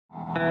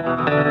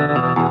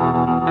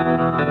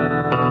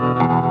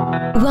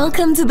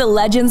Welcome to the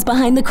Legends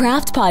Behind the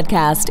Craft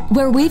podcast,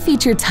 where we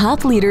feature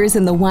top leaders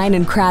in the wine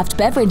and craft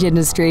beverage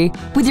industry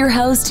with your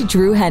host,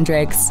 Drew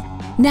Hendricks.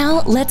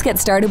 Now, let's get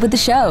started with the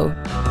show.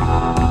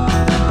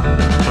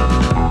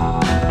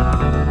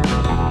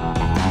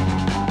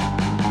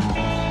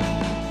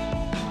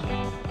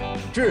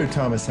 Drew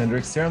Thomas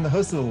Hendricks here. I'm the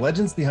host of the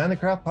Legends Behind the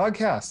Craft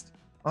podcast.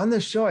 On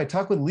this show, I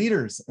talk with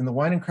leaders in the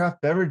wine and craft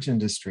beverage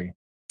industry.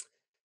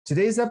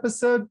 Today's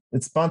episode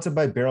is sponsored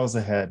by Barrels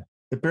Ahead.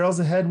 At Barrels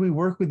Ahead, we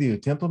work with you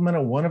to implement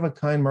a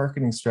one-of-a-kind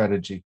marketing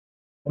strategy,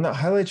 one that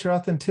highlights your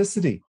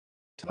authenticity,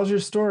 tells your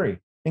story,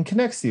 and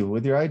connects you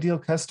with your ideal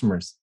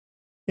customers.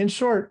 In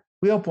short,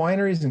 we help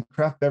wineries and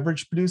craft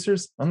beverage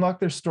producers unlock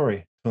their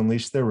story to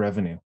unleash their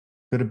revenue.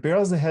 Go to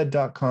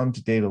barrelsahead.com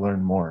today to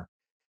learn more.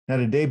 Now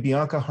today,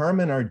 Bianca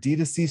Harmon, our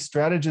D2C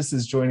strategist,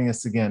 is joining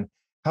us again.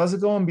 How's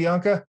it going,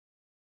 Bianca?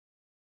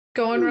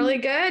 Going really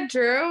good,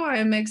 Drew.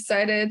 I'm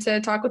excited to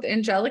talk with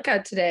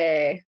Angelica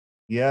today.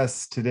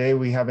 Yes, today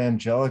we have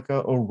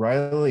Angelica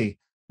O'Reilly.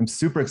 I'm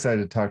super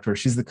excited to talk to her.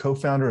 She's the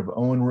co-founder of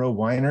Owen Row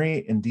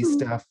Winery and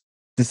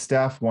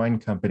Distaff Wine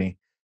Co.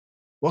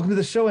 Welcome to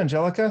the show,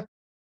 Angelica.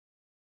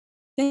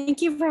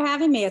 Thank you for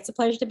having me. It's a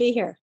pleasure to be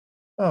here.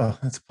 Oh,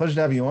 it's a pleasure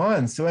to have you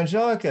on. So,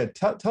 Angelica,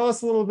 tell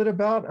us a little bit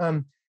about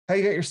how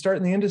you got your start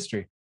in the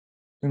industry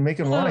and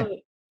making wine.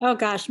 Oh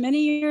gosh,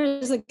 many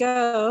years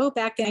ago,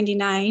 back in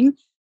 '99,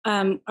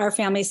 our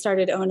family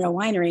started Owen Row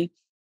Winery,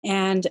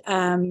 and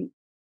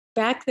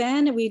back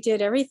then we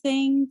did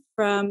everything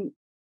from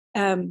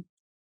the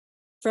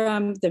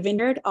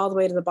vineyard all the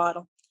way to the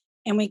bottle,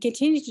 and we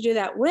continued to do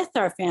that with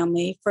our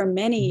family for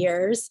many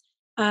years.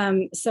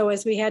 So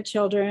as we had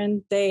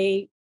children,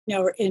 they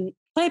were in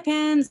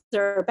playpens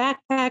or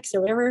backpacks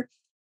or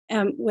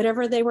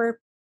whatever they were,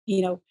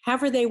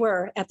 however they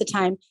were at the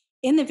time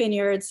in the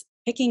vineyards,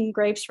 picking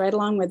grapes right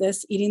along with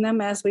us, eating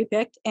them as we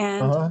picked.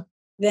 And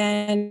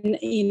then,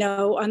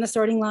 on the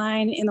sorting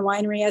line in the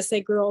winery as they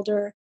grew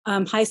older,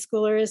 high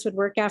schoolers would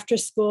work after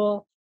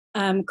school,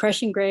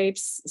 crushing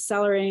grapes,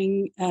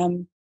 cellaring,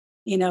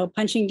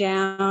 punching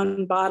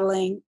down,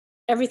 bottling,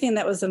 everything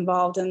that was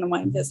involved in the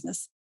wine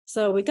business.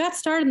 So we got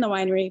started in the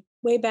winery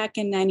way back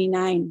in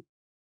 '99.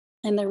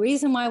 And the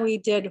reason why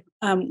we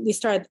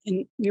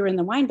were in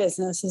the wine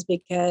business is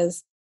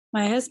because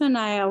my husband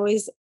and I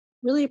always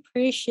really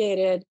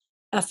appreciated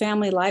a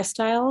family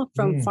lifestyle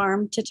from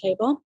farm to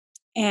table.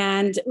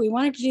 And we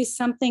wanted to do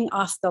something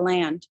off the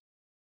land.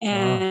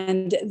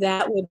 And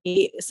that would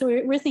be, so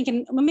we're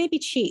thinking, well, maybe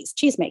cheese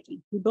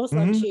making. We both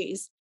love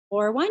cheese,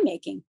 or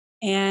winemaking.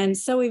 And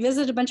so we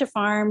visited a bunch of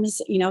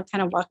farms,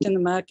 kind of walked in the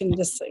muck and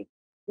just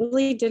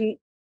really didn't,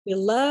 we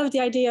loved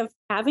the idea of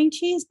having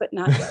cheese, but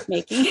not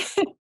making.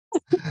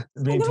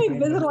 And then we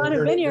visited a lot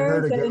of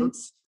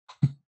vineyards.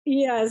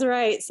 Yeah, that's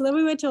right. So then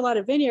we went to a lot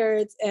of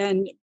vineyards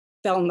and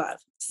fell in love.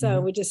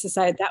 So we just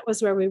decided that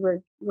was where we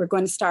were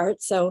going to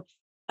start. So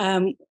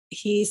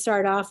he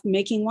started off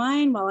making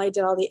wine while I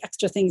did all the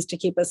extra things to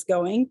keep us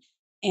going.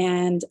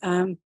 And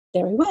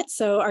there we went.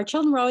 So our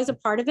children were always a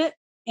part of it.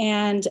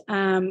 And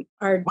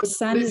our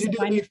son is a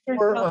winemaker in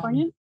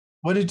California.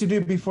 What did you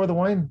do before the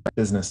wine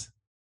business?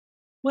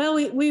 Well,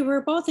 we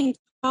were both in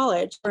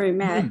college where we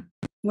met.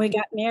 We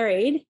got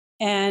married,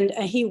 and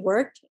he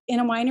worked in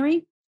a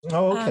winery.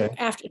 Oh, okay.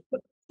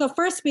 So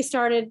first we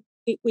started,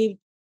 we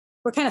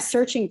were kind of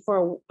searching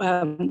for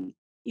what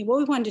we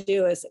wanted to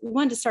do is we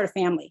wanted to start a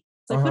family.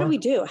 It's like, what do we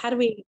do? How are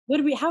we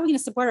going to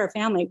support our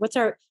family?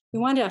 We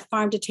wanted a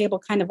farm to table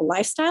kind of a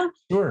lifestyle,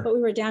 but we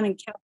were down in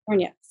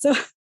California. So it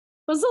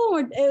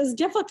was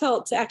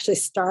difficult to actually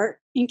start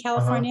in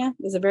California.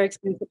 It was a very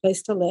expensive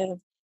place to live.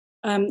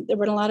 There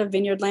weren't a lot of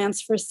vineyard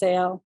lands for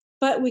sale,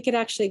 but we could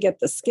actually get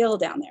the skill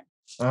down there.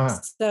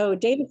 So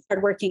David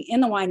started working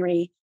in the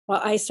winery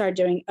while I started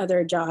doing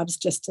other jobs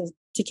just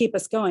to keep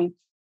us going.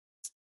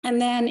 And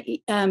then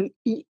a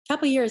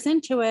couple of years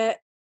into it,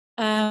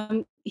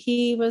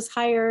 he was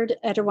hired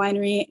at a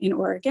winery in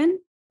Oregon,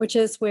 which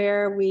is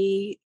where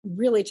we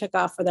really took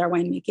off with our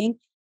winemaking.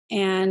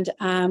 And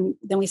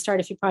then we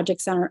started a few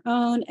projects on our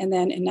own. And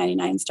then in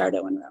 '99 started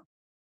Owen Row.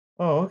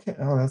 Oh, okay.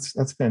 Oh,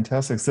 that's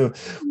fantastic. So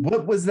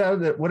what was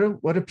that?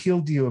 What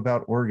appealed to you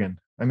about Oregon?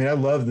 I mean, I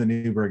love the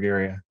Newberg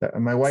area.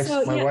 My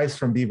wife's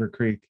from Beaver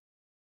Creek.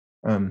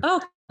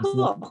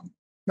 Cool.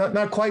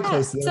 Not quite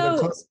close to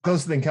there, but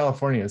closer than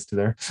California is to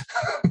there.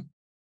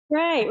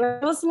 Right.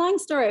 Well, it's a long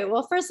story.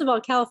 Well, first of all,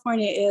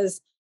 California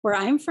is where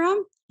I'm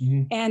from.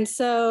 And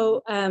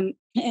so,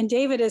 and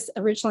David is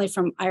originally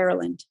from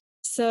Ireland.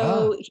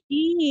 So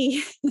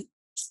he,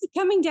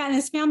 coming down,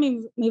 his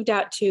family moved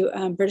out to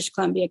British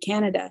Columbia,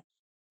 Canada.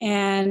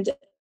 And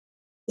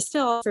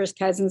still all for his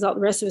cousins, all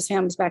the rest of his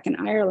family's back in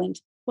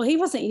Ireland. Well, he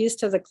wasn't used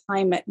to the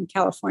climate in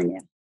California.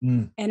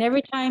 And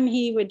every time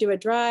he would do a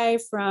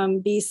drive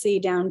from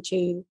BC down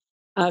to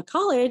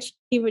college,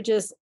 he would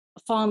just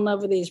fall in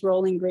love with these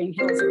rolling green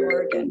hills of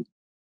Oregon.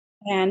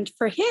 And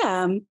for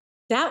him,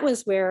 that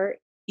was where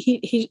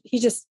he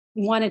just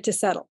wanted to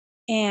settle.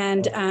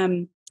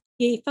 And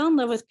he fell in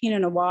love with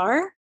Pinot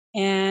Noir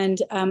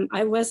And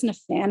I wasn't a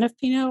fan of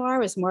Pinot Noir. I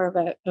was more of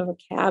a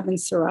Cab and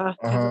Syrah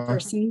type of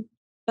person,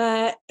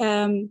 but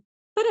I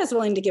was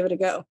willing to give it a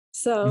go.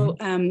 So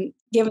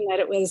given that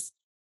it was,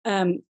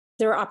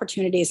 there were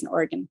opportunities in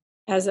Oregon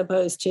as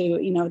opposed to,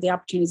 the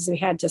opportunities we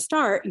had to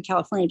start in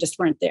California just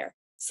weren't there.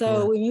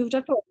 So we moved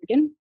up to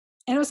Oregon,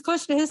 and it was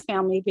close to his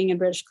family. Being in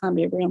British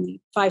Columbia, we're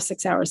only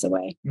 5-6 hours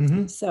away.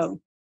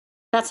 So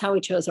that's how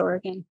we chose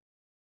Oregon.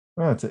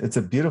 Oh, it's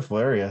a beautiful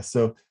area.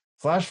 So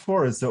flash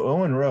forward, so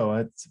Owen Rowe,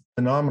 it's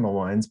phenomenal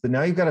wines, but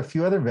now you've got a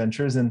few other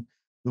ventures, and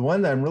the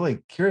one that I'm really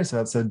curious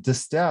about. So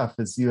Distaff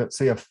is you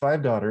have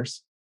 5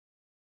 daughters,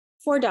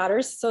 4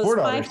 daughters. So it's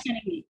 5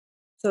 and me.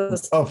 So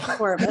it's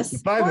 4 of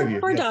us. 5 of you.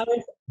 4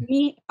 daughters,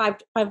 me, 5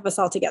 of us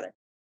all together.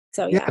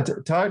 So yeah.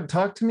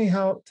 Talk to me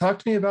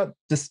about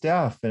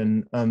Distaff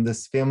and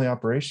this family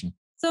operation.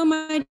 So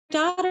my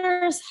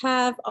daughters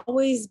have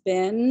always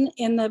been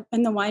in the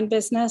wine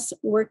business,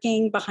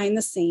 working behind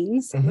the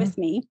scenes with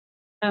me.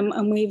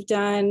 And we've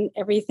done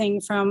everything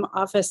from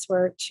office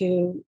work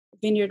to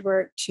vineyard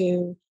work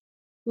to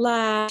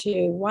lab to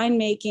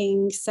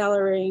winemaking,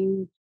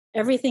 cellaring,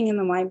 everything in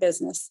the wine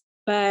business.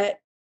 But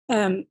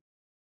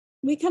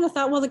we kind of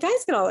thought, well, the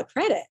guys get all the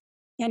credit,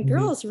 and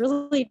girls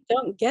really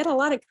don't get a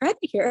lot of credit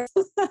here.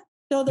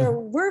 So they're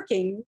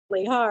working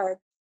really hard.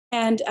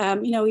 And, I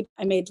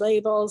made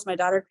labels. My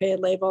daughter created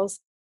labels.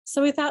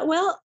 So we thought,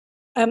 well,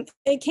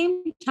 it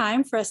came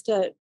time for us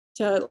to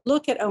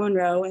look at Owen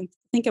Rowe and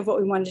think of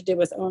what we wanted to do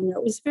with Owen Rowe.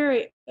 It was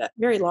very,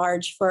 very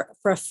large for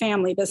a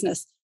family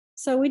business.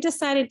 So we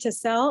decided to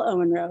sell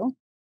Owen Rowe.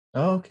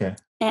 Oh, okay.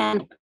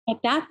 And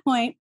at that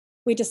point,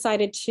 we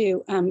decided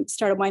to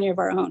start a winery of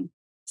our own.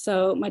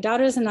 So my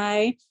daughters and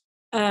I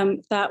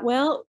thought,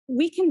 well,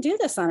 we can do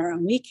this on our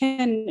own. We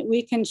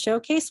can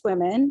showcase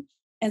women.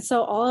 And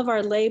so all of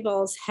our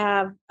labels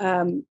have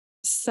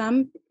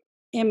some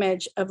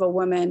image of a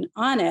woman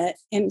on it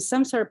in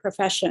some sort of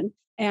profession.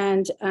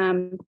 And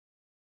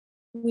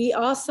we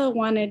also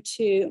wanted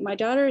to, my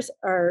daughters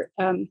are,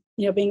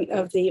 being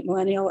of the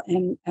millennial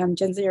and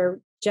Gen Z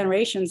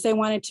generations, they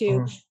wanted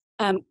to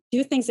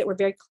do things that were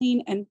very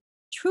clean and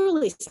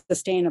truly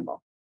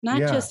sustainable. Not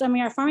just,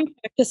 our farming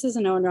practices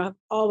in Owen Rowe have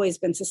always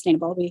been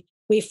sustainable.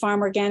 We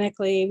farm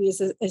organically, we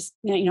use as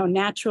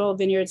natural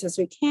vineyards as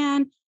we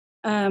can.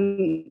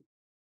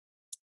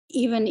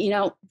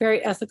 Even,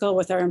 very ethical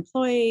with our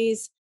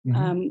employees,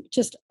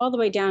 just all the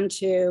way down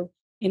to,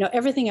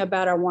 everything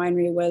about our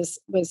winery was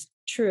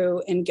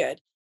true and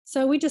good.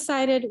 So we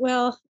decided,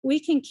 well,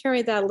 we can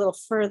carry that a little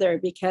further,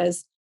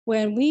 because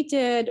when we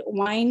did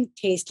wine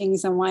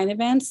tastings and wine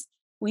events,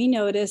 we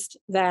noticed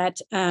that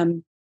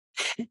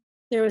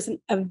there was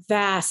a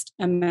vast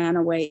amount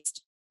of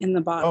waste in the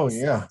bottles. Oh,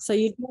 yeah. So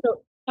you'd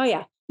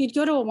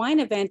go to a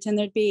wine event and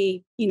there'd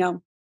be,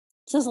 so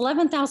there's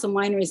 11,000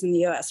 wineries in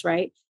the US,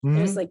 right?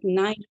 There's like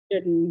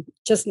 900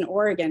 just in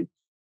Oregon,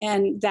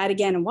 and that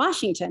again in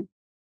Washington.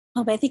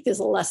 Oh, but I think there's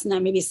a little less than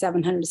that, maybe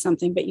 700 or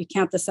something, but you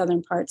count the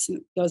southern parts and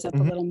it goes up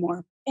a little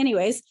more.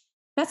 Anyways,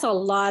 that's a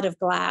lot of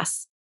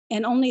glass,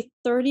 and only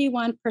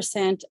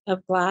 31%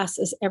 of glass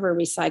is ever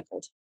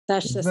recycled.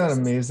 Isn't that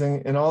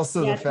amazing? And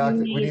also the fact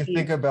that when you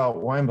think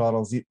about wine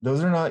bottles,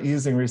 those are not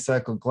using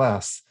recycled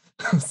glass.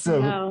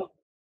 So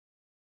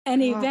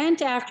an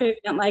event after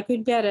event, like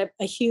we'd be at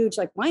a huge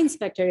like wine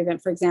spectator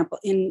event, for example,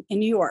 in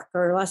New York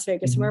or Las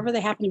Vegas, wherever they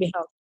happen to be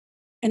held.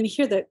 And we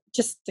hear the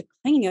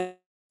cleaning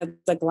of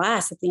the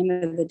glass at the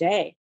end of the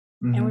day.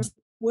 And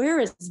where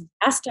is this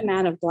vast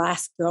amount of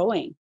glass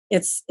going?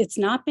 It's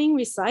not being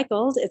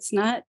recycled. It's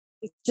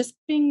just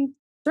being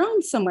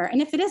thrown somewhere.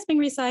 And if it is being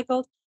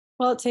recycled,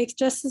 well, it takes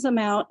just as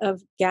amount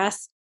of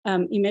gas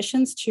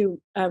emissions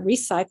to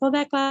recycle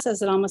that glass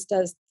as it almost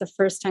does the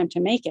first time to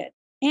make it.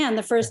 And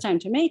the first time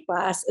to make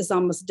glass is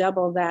almost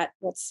double that.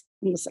 That's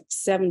almost like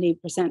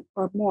 70%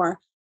 or more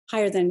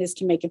higher than it is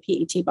to make a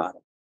PET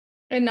bottle.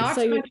 And not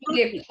to mention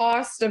the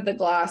cost of the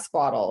glass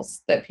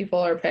bottles that people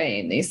are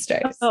paying these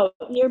days. Oh,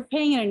 you're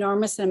paying an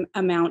enormous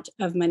amount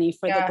of money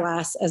for the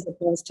glass as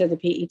opposed to the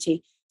PET.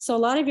 So a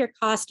lot of your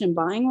cost in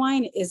buying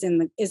wine is in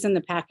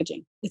the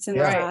packaging. It's in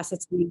the glass.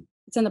 It's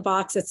in the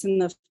box. It's in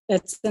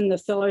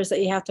the fillers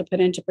that you have to put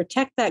in to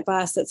protect that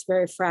glass that's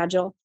very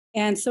fragile.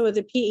 And so with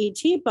the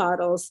PET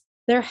bottles,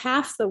 they're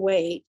half the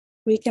weight.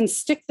 We can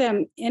stick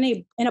them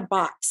in a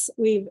box.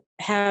 We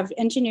have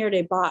engineered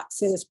a box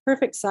that is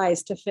perfect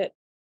size to fit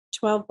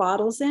 12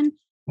 bottles in.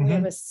 We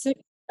have a 6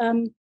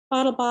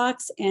 bottle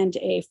box and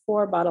a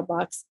 4 bottle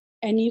box,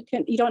 and you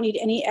don't need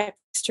any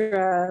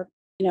extra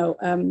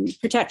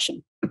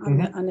protection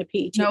on the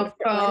PET. No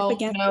foam,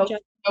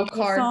 no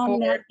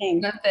cardboard,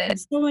 nothing.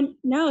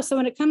 So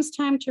when it comes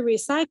time to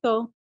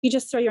recycle, you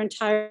just throw your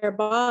entire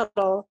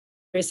bottle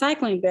in the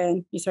recycling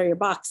bin. You throw your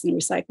box in the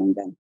recycling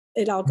bin.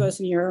 It all goes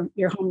in your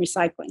home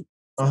recycling.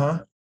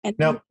 And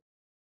now,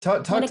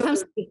 talk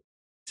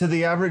to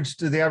the average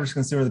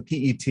consumer, the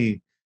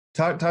PET.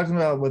 Talk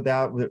about what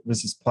that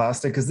versus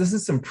plastic, because this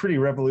is some pretty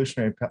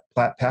revolutionary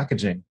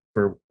packaging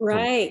for.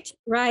 Right.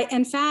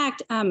 In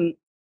fact,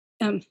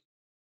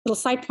 little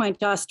side point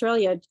to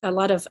Australia,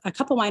 a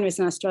couple wineries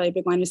in Australia,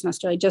 big wineries in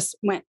Australia, just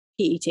went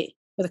PET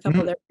with a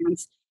couple of their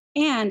brands.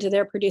 And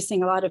they're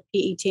producing a lot of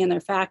PET in their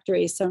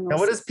factories. So now,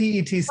 what does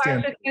PET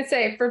stand I was going to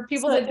say, for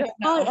people so that don't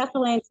know.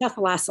 polyethylene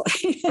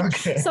methacrylate.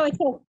 Okay.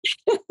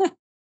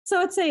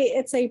 So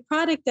it's a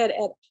product that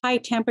at high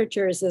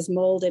temperatures is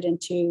molded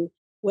into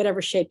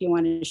whatever shape you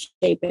want to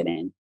shape it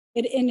in.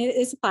 It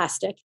is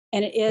plastic,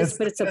 and it's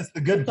the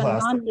good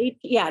plastic.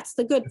 It's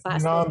the good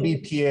plastic.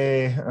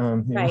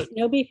 Non-BPA. Right.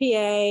 No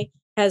BPA,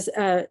 has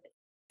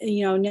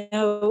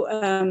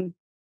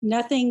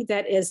nothing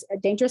that is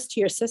dangerous to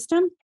your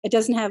system.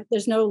 There's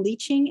no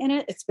leaching in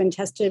it. It's been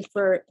tested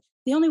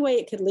the only way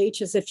it could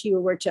leach is if you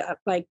were to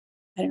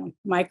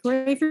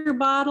microwave your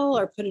bottle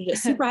or put it at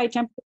super high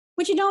temperature,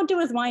 which you don't do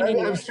with wine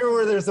anyway. I'm sure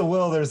where there's a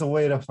will, there's a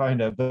way to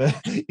find it, but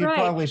you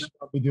probably should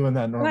not be doing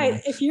that normally.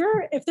 Right.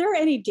 If there are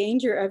any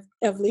danger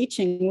of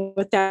leaching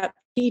with that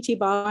PET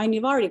bottle wine,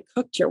 you've already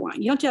cooked your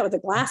wine. You don't do that with a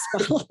glass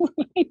bottle.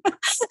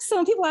 So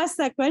when people ask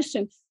that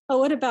question, oh,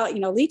 what about,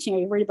 leaching? Are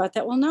you worried about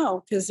that? Well,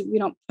 no, because we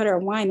don't put our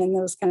wine in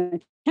those kind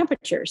of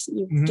temperatures.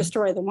 You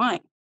destroy the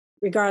wine,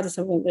 regardless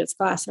of whether it's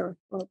glass or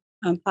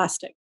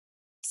plastic.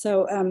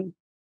 So,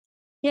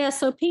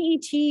 so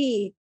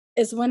PET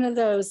is one of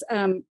those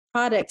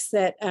products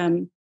that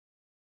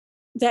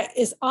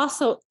is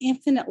also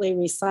infinitely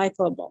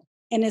recyclable.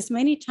 And as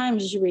many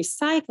times as you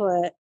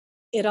recycle it,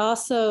 it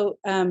also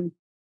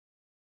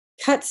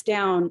cuts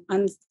down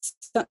on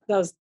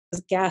those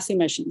gas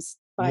emissions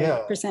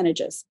by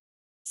percentages.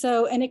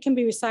 So, and it can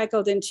be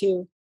recycled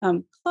into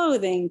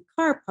clothing,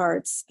 car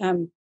parts,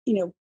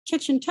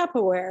 kitchen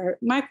Tupperware,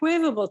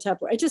 microwavable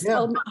Tupperware, just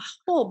a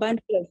whole bunch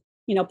of,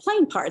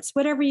 plain parts,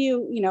 whatever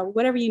you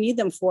need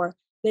them for,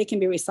 they can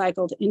be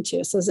recycled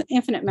into. So there's an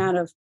infinite amount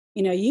of,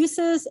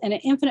 uses and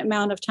an infinite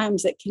amount of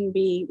times it can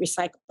be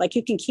recycled. Like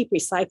you can keep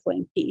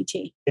recycling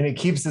PET. And it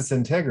keeps its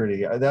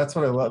integrity. That's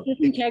what I love.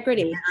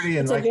 Integrity.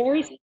 It's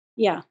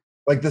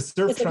like the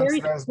surf trunks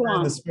that I was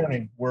wearing this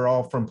morning were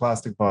all from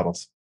plastic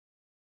bottles.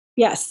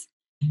 Yes.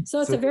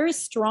 So it's a very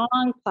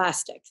strong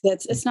plastic.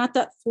 It's not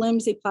that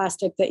flimsy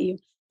plastic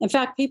in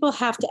fact, people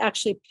have to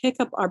actually pick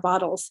up our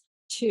bottles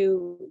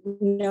to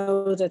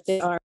know that they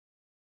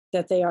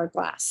are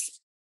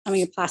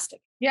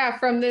plastic. Yeah,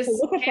 from this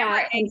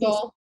camera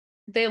angle,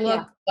 they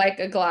look like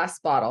a glass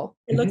bottle.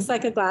 It looks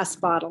like a glass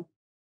bottle.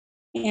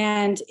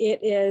 And it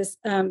is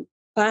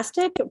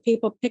plastic.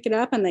 People pick it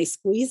up and they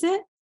squeeze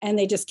it and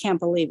they just can't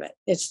believe it.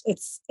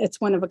 It's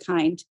one of a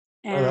kind.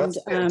 And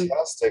that's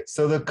fantastic.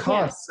 So the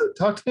cost,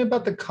 talk to me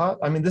about the cost.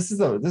 I mean, this is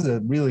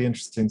a really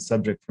interesting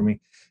subject for me.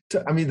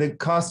 The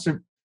cost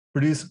to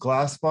produce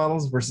glass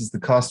bottles versus the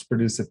cost to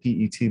produce a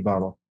PET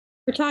bottle.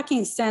 We're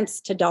talking cents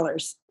to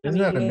dollars. Isn't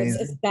that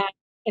amazing?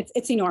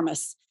 It's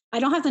enormous. I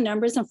don't have the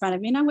numbers in front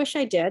of me, and I wish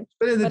I did.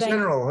 But in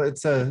general,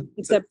 it's a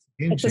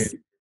game changer.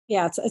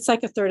 It's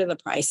like a third of the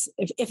price,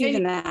 if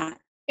even that.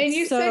 And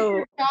you said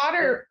your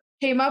daughter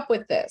came up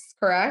with this,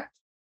 correct?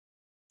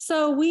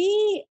 So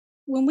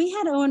when we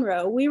had Owen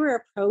Rowe, we were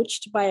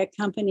approached by a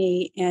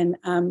company in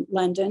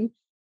London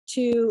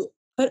to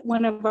put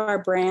one of our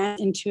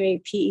brands into a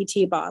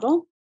PET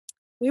bottle.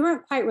 We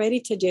weren't quite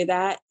ready to do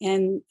that.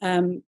 And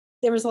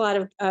there was a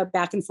lot of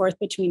back and forth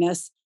between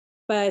us,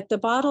 but the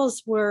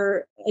bottles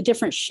were a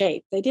different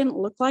shape. They didn't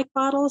look like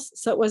bottles.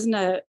 So it wasn't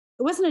a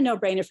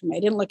no-brainer for me. I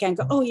didn't look and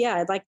go, oh yeah,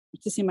 I'd like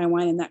to see my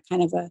wine in that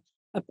kind of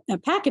a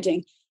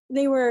packaging.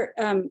 They were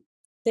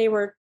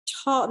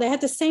tall. They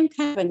had the same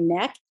kind of a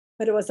neck,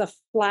 but it was a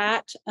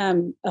flat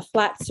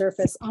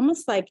surface,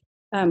 almost like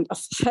a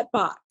flat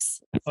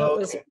box. So it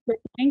was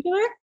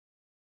rectangular,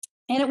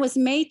 and it was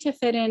made to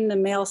fit in the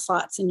mail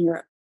slots in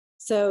Europe.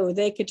 So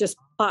they could just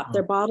plop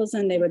their bottles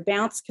in, they would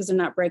bounce because they're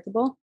not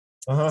breakable.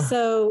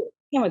 So,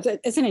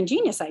 it's an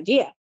ingenious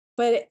idea.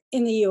 But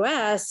in the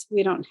US,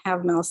 we don't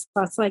have mail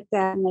slots like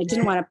that. And they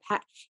didn't want to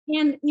pack.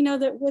 And,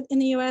 that in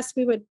the US,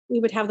 we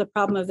would have the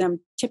problem of them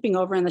tipping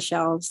over on the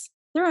shelves.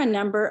 There are a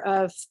number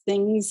of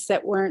things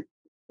that we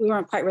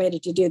weren't quite ready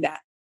to do that.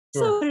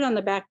 Sure. So put it on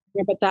the back,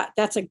 but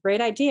that's a great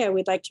idea.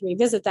 We'd like to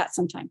revisit that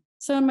sometime.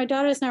 So my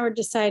daughters and I were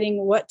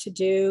deciding what to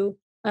do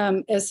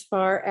as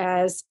far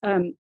as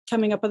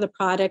coming up with a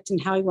product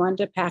and how we wanted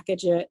to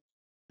package it.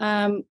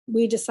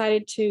 We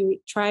decided to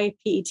try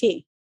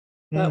PET,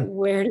 but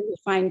where do we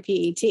find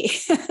PET?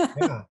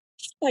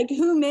 Like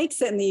who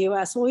makes it in the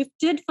US? Well, we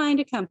did find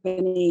a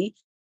company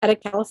out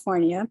of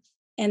California,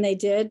 and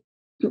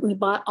we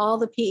bought all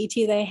the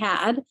PET they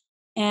had.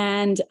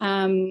 And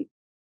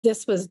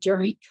this was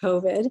during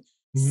COVID.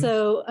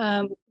 So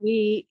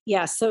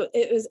so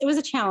it was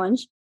a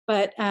challenge,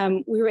 but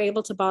we were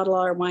able to bottle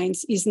our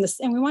wines using this,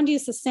 and we wanted to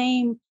use the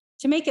same,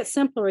 to make it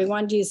simpler, we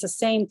wanted to use the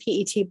same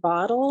PET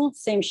bottle,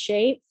 same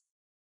shape.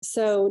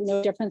 So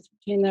no difference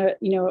between a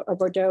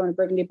Bordeaux and a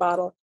Burgundy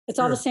bottle. It's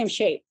all the same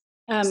shape.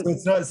 So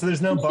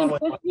there's no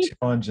bottling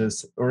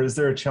challenges, or is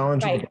there a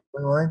challenge with the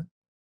bottling line?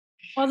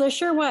 Well, there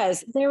sure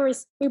was.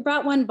 We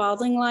brought one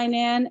bottling line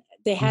in.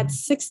 They had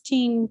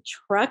 16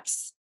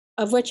 trucks,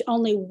 of which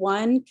only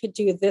one could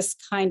do this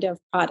kind of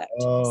product.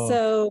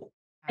 So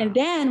And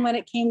then when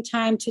it came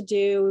time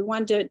we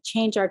wanted to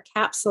change our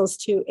capsules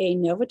to a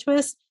Nova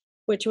Twist,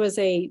 which was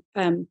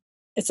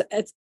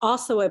it's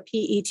also a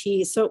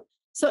PET. So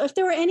if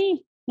there were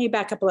let me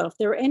back up a little. If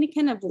there were any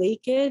kind of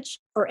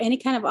leakage or any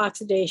kind of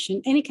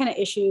oxidation, any kind of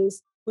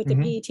issues with the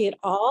PET at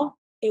all,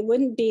 it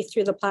wouldn't be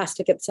through the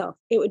plastic itself.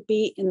 It would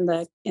be in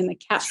the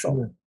capsule.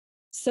 Sure.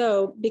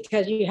 So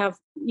because you have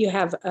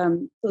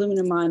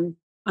aluminum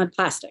on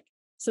plastic.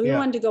 So we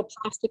wanted to go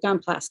plastic on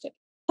plastic.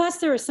 Plus,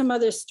 there were some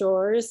other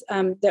stores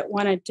that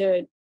wanted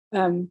to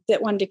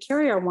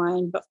carry our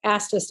wine, but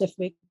asked us if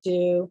we could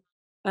do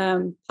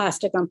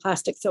plastic on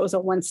plastic. So it was a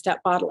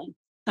one-step bottling.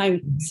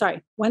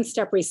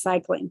 One-step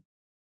recycling.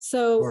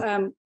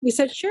 So we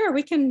said, sure,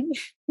 we can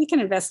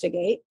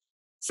investigate.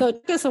 So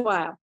it took us a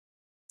while,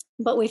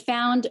 but we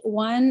found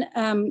one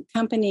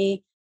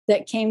company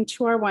that came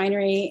to our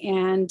winery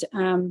and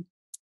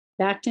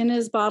backed in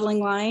his bottling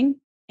line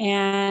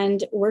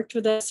and worked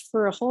with us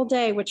for a whole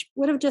day, which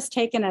would have just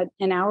taken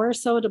an hour or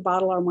so to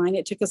bottle our wine.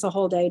 It took us a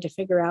whole day to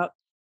figure out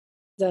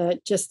the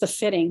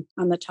fitting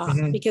on the top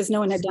because no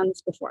one had done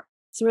this before.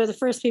 So we're the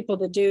first people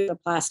to do the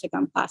plastic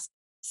on plastic.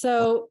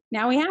 So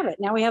now we have it.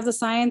 Now we have the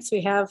science.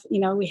 We have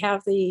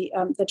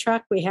the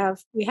truck. We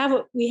have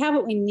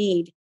what we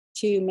need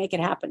to make it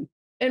happen.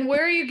 And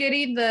where are you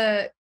getting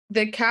the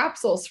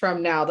capsules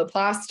from now? The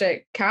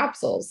plastic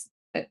capsules.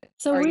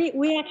 So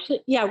we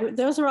actually,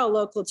 those are all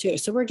local too.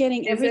 So we're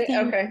getting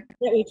everything that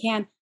we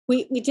can.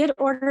 We did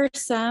order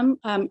some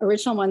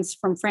original ones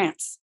from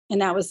France, and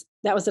that was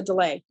a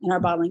delay in our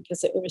bottling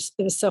because it was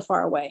so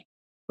far away.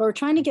 But we're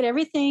trying to get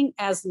everything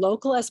as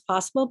local as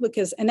possible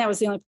and that was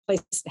the only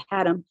place that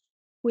had them.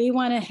 We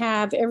want to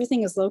have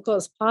everything as local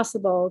as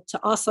possible to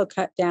also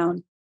cut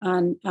down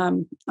on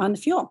the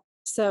fuel.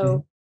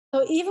 So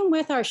even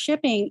with our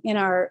shipping in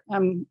our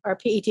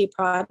PET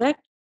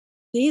product,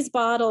 these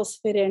bottles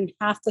fit in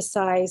half the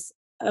size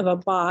of a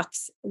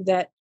box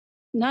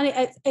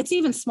it's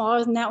even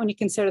smaller than that when you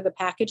consider the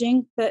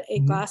packaging that a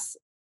glass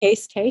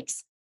case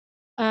takes.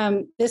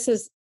 This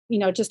is,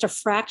 just a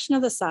fraction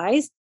of the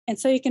size. And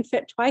so you can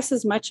fit twice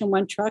as much in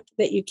one truck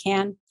that you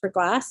can for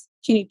glass.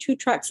 You need 2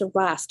 trucks of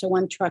glass to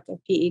 1 truck of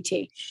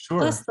PET. Sure.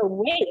 Plus the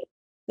weight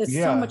is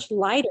so much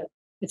lighter.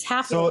 It's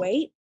half the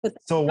weight.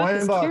 So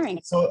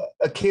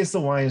a case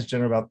of wine is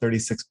generally about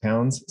 36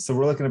 pounds. So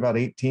we're looking at about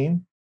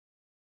 18.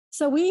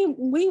 So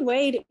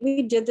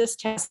we did this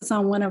test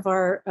on one of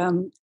our,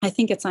 I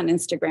think it's on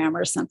Instagram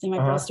or something. My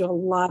girls do a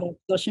lot of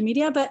social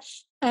media, but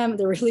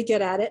they're really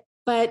good at it.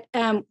 But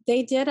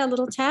they did a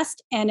little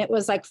test and it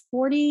was like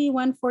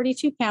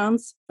 42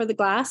 pounds for the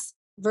glass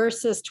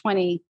versus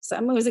 20. So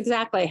it was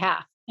exactly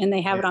half and they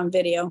have it on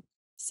video.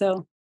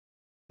 So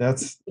we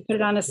put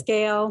it on a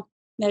scale,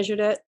 measured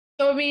it.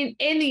 So, I mean,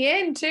 in the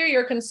end too,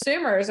 your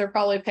consumers are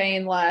probably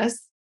paying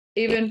less,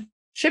 even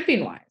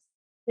shipping wise.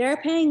 They're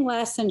paying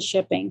less in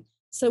shipping.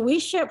 So we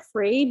ship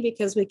free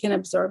because we can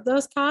absorb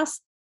those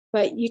costs,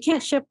 but you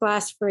can't ship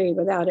glass free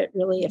without it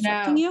really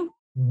affecting you.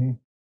 Mm-hmm.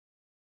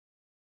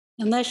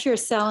 Unless you're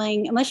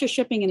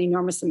shipping in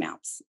enormous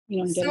amounts.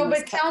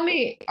 But tell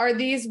me, are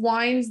these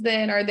wines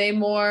then, are they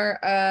more,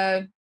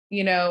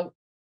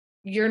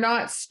 you're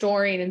not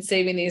storing and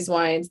saving these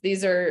wines.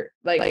 These are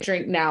like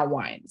drink now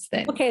wines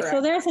then. Okay. Correct?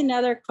 So there's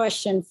another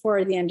question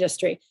for the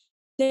industry.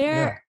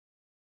 There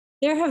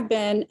have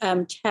been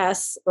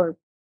tests or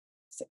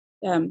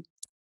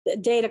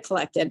data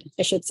collected,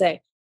 I should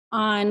say,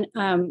 on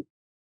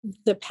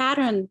the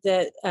pattern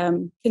that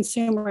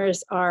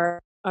consumers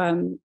are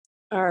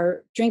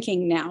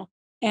drinking now.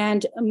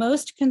 And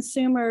most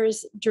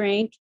consumers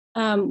drink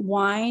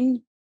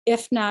wine,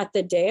 if not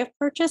the day of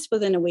purchase,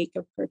 within a week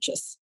of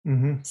purchase.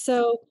 Mm-hmm.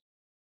 So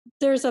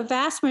there's a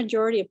vast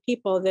majority of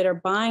people that are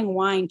buying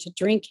wine to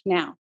drink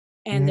now.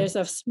 And there's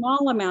a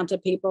small amount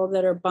of people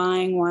that are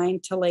buying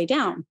wine to lay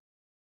down.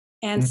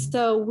 And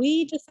so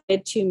we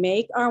decided to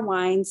make our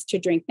wines to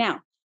drink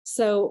now.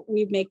 So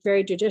we make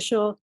very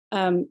judicial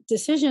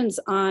decisions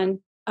on,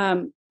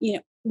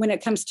 when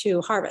it comes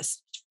to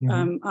harvest,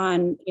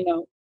 on,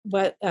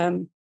 what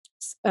the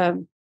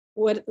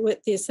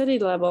acidity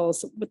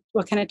levels,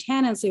 what kind of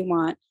tannins we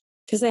want,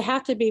 because they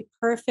have to be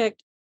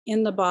perfect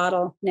in the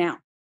bottle now,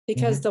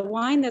 because the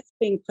wine that's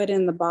being put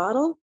in the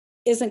bottle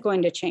isn't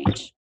going to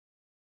change.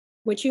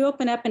 What you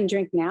open up and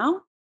drink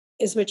now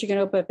is what you're going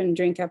to open up and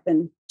drink up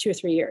in 2 or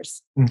 3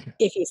 years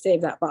if you save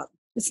that bottle.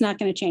 It's not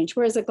going to change.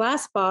 Whereas a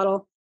glass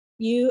bottle,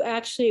 we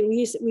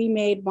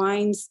made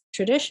wines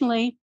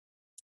traditionally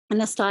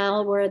in a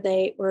style where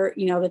they were,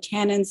 the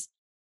tannins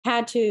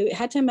had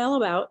to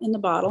mellow out in the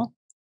bottle.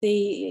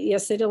 The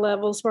acidity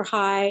levels were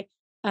high,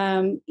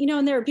 and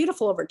they were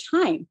beautiful over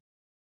time.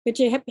 But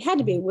you had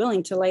to be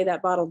willing to lay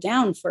that bottle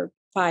down for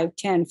 5,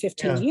 10,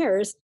 15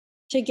 years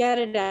to get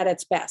it at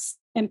its best.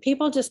 And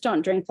people just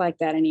don't drink like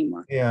that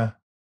anymore. Yeah.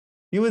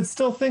 You would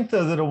still think,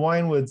 though, that a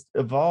wine would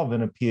evolve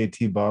in a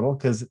PET bottle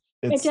because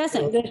it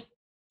doesn't.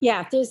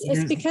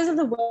 It's because of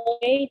the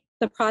way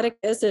the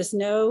product is. There's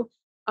no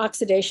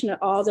oxidation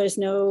at all. There's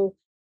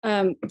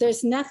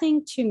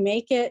nothing to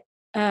make it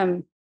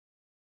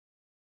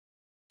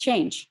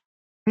change.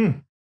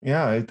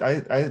 Yeah, I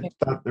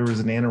thought there was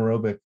an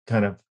anaerobic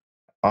kind of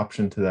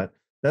option to that.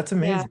 That's Yeah,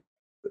 amazing.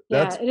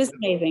 yeah, That's, it is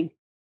amazing.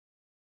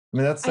 I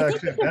mean, that's I think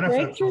actually a it's a benefit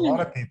for a breakthrough lot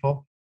of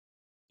people.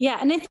 yeah,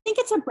 and I think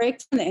it's a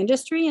breakthrough in the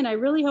industry, and I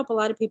really hope a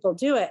lot of people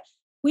do it.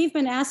 We've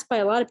been asked by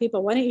a lot of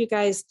people, why don't you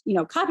guys,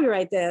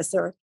 copyright this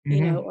or,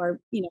 Mhm.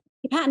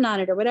 patent on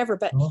it or whatever.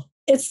 But Uh-huh.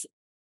 it's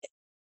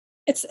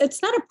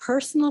it's not a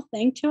personal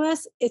thing to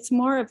us. It's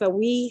more of a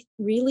we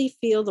really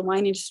feel the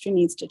wine industry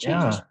needs to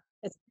change. Yeah.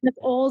 It's kind of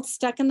old,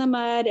 stuck in the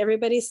mud.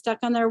 Everybody's stuck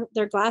on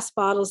their glass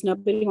bottles.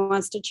 Nobody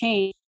wants to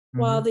change.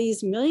 While Mhm.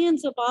 these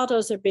millions of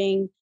bottles are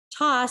being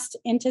tossed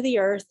into the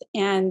earth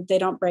and they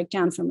don't break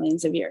down for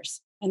millions of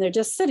years. And they're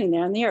just sitting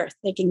there on the earth.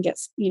 They can get,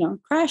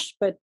 crushed,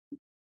 but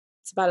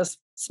it's about as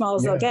small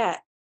as they'll Yeah.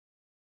 get.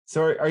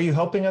 So are you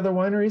helping other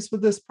wineries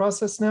with this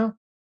process now?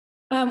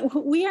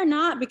 We are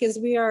not because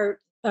we are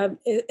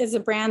is a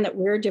brand that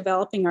we're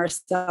developing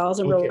ourselves,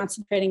 and we're Okay.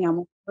 concentrating on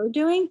what we're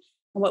doing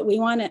and what we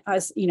want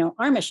as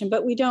our mission.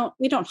 But we don't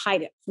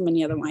hide it from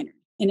any other winery.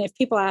 And if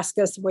people ask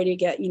us where do you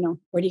get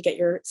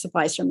your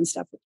supplies from and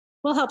stuff,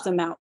 we'll help them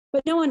out.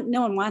 But no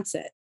one wants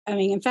it. I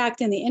mean, in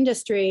fact, in the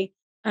industry,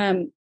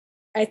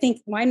 I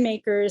think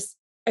winemakers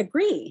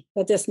agree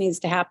that this needs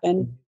to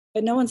happen,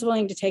 but no one's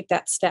willing to take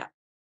that step.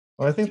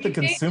 Well, I think Do the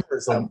you think?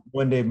 consumers Oh, will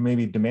one day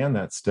maybe demand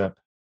that step.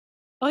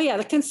 Oh yeah,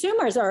 the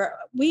consumers are.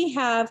 We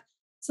have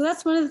so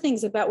that's one of the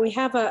things about we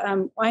have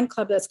a wine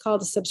club that's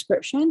called a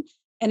subscription,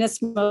 and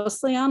it's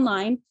mostly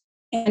online,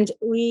 and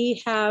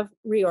we have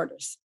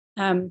reorders,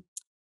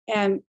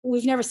 and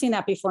we've never seen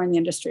that before in the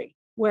industry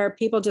where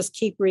people just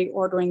keep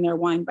reordering their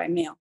wine by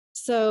mail.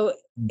 So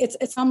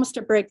it's almost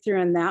a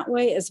breakthrough in that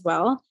way as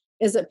well.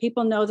 Is that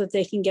people know that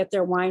they can get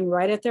their wine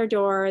right at their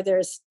door.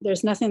 There's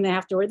nothing they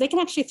have to worry. They can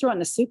actually throw it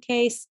in a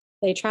suitcase.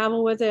 They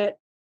travel with it.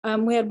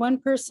 We had one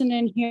person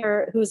in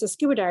here who was a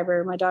scuba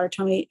diver. My daughter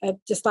told me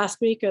just last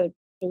week or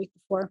the week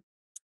before,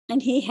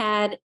 and he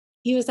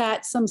was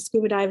at some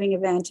scuba diving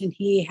event, and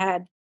he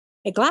had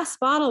a glass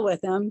bottle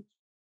with him,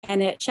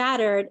 and it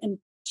shattered, and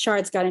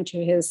shards got into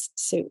his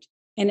suit,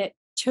 and it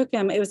took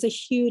him. It was a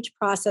huge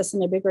process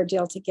and a big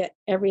ordeal to get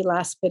every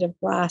last bit of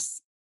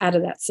glass out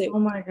of that suit. oh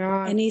my And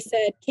God. he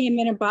said, came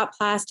in and bought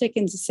plastic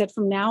and said,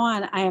 from now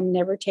on, I am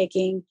never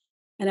taking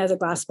another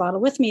glass bottle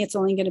with me. It's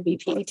only going to be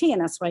PET.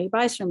 And that's why he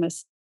buys from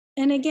us.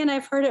 And again,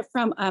 I've heard it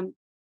from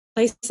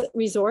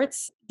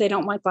resorts. They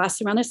don't want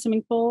glass around their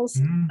swimming pools.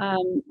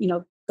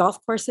 Mhm.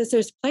 Golf courses.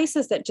 There's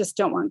places that just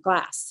don't want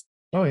glass.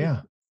 Oh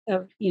yeah.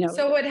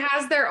 So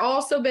has there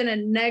also been a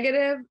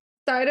negative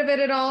side of it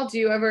at all? Do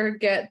you ever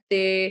get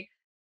the,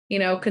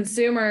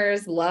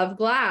 consumers love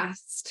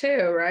glass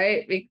too,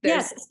 right? There's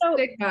yes. So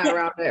stigma yeah,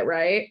 around it,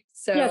 right?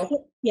 yes,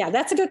 So yeah,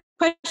 that's a good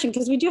question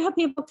because we do have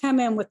people come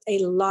in with a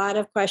lot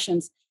of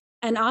questions.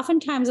 And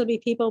oftentimes there'll be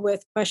people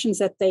with questions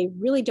that they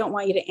really don't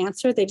want you to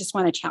answer. They just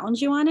want to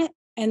challenge you on it.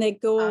 And they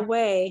go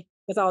away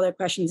with all their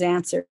questions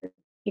answered.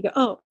 You go,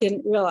 oh,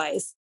 didn't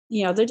realize.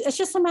 It's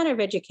just a matter of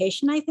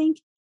education, I think.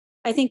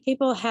 I think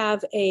people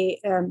have a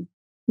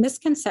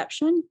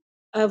misconception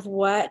of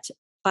what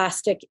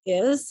plastic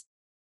is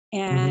Mhm.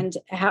 and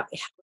how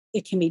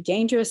it can be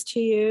dangerous to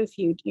you if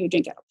you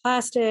drink out of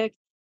plastic.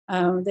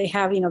 They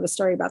have, the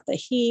story about the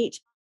heat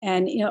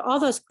and, all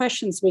those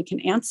questions we can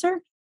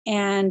answer.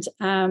 And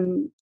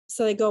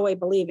so they go away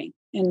believing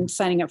and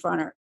signing up for on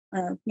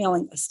our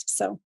mailing list.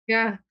 So,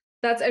 yeah,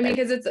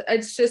 because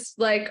it's just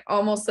like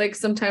almost like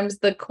sometimes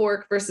the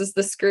cork versus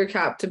the screw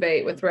cap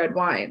debate with red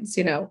wines,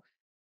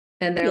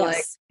 and they're like,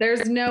 yes,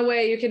 there's no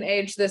way you can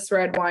age this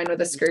red wine with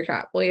a screw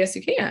cap. Well, yes,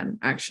 you can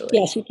actually.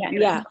 yes, you can.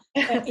 Yeah.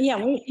 Yeah.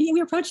 We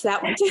approached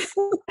that one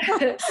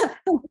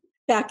too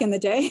back in the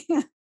day.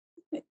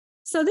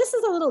 So this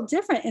is a little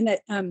different in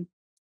that,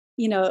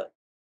 you know,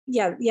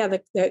 yeah,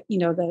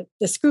 the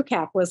screw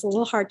cap was a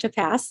little hard to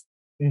pass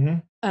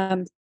Mhm.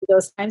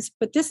 those times,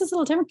 but this is a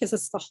little different because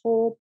it's the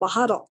whole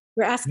bottle.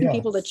 We're asking Yeah.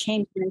 people to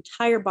change their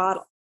entire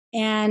bottle,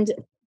 and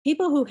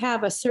people who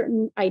have a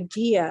certain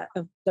idea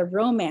of the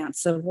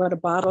romance of what a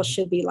bottle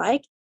should be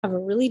like have a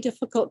really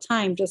difficult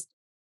time just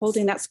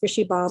holding that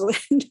squishy bottle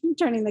and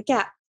turning the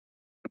cap.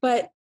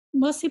 But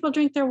most people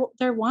drink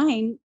their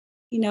wine,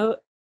 you know,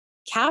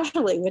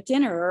 casually with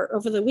dinner or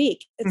over the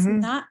week. It's Mhm.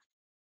 not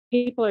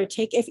people are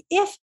taking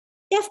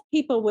if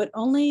people would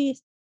only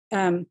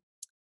um,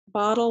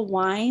 bottle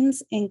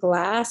wines in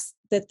glass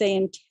that they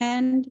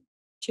intend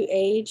to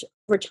age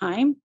over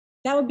time,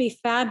 that would be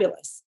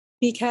fabulous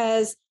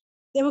because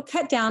they will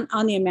cut down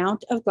on the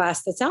amount of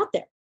glass that's out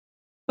there.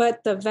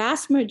 But the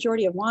vast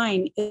majority of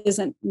wine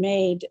isn't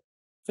made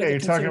for Yeah, the you're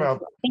talking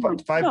consumer.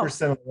 about five No,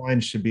 percent of the wine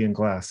should be in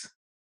glass.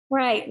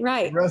 right, The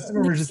right. rest of And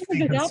them the are just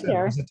consumer being goes out consumed.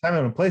 there. There's a time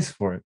and a place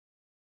for it.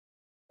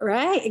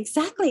 Right,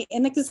 exactly.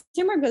 And the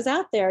consumer goes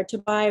out there to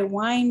buy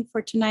wine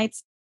for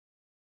tonight's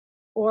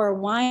or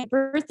wine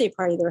birthday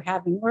party they're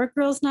having or a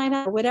girls' night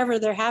out or whatever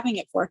they're having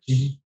it for.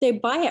 Mhm. They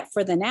buy it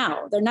for the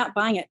now. They're not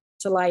buying it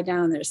to lie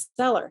down in their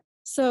cellar.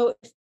 So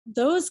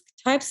those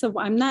types of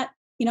I'm not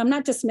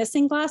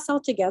dismissing glass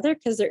altogether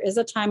because there is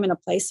a time and a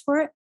place for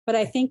it. But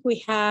I think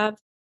we have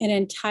an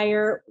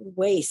entire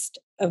waste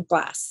of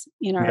glass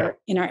in our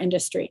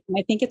industry. And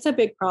I think it's a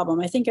big problem.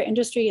 I think our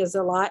industry is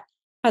I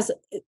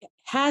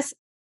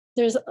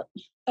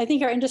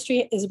think our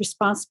industry is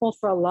responsible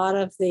for a lot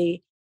of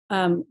the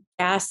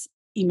gas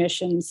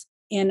emissions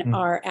in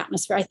our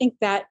atmosphere. I think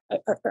that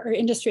our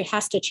industry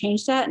has to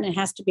change that, and it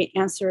has to be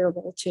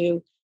answerable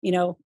to,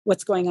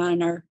 what's going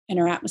on in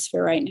our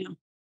atmosphere right now.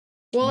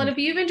 Well, and if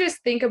you even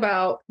just think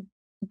about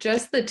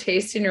just the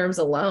tasting rooms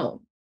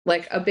alone,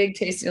 like a big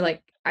tasting,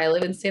 like I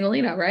live in St.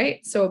 Helena,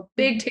 right? So a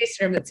big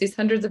tasting room that sees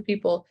hundreds of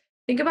people.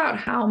 Think about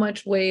how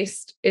much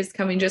waste is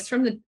coming just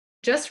from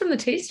the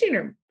tasting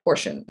room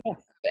portion of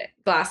it,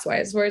 glass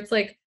wise, where it's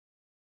like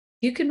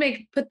you could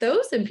put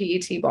those in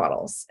PET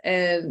bottles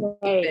and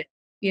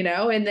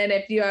and then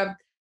if you have,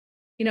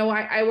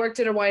 I worked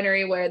at a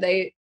winery where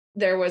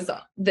there was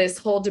this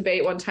whole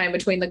debate one time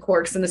between the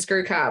corks and the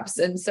screw caps,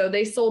 and so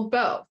they sold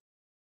both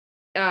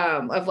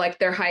of like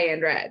their high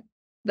end red.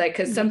 Like,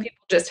 because some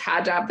people just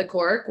had to have the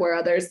cork, where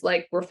others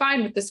like were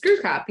fine with the screw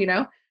cap,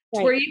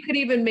 where you could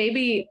even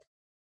maybe,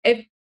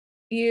 if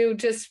you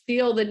just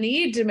feel the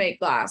need to make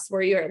glass,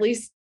 where you're at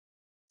least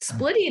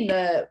splitting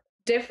the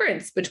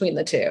difference between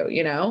the two,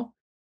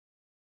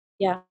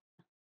 Yeah.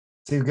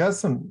 So you've got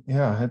some,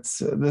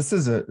 this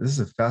is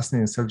a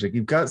fascinating subject.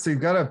 You've got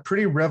a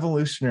pretty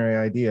revolutionary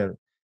idea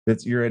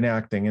that you're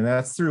enacting, and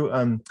that's through,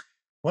 I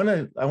want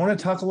to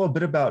talk a little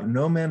bit about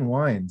No Men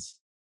Wines.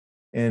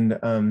 And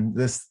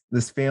this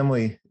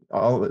family,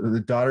 all the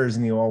daughters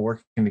and you all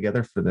working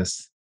together for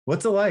this.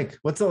 What's it like?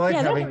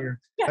 Having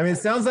it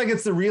sounds like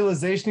it's the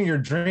realization of your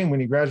dream when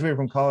you graduate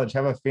from college,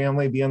 have a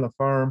family, be on the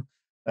farm,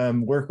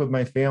 work with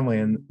my family.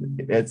 And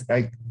it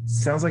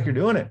sounds like you're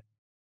doing it.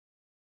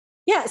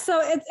 Yeah.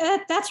 So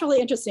that's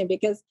really interesting,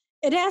 because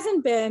it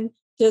hasn't been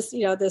just,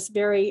 this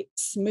very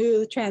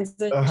smooth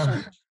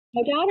transition.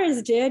 My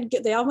daughters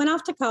they all went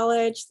off to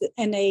college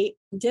and they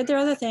did their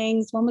other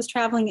things. One was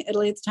traveling in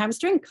Italy at the time. It was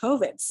during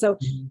COVID. So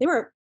they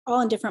were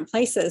all in different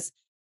places.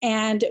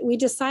 And we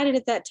decided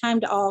at that time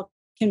to all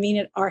convene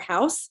at our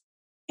house.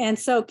 And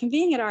so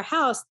convening at our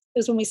house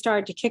is when we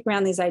started to kick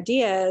around these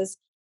ideas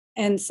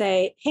and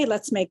say, hey,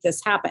 let's make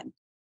this happen.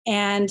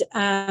 And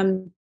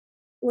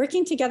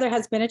working together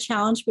has been a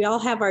challenge. We all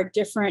have our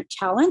different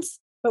talents,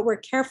 but we're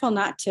careful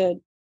not to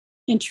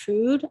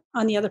intrude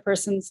on the other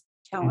person's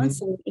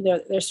talents and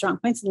their strong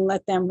points, and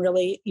let them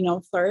really,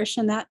 flourish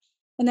in that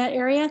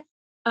area.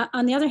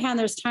 On the other hand,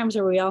 there's times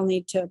where we all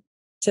need to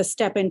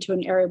step into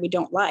an area we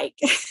don't like.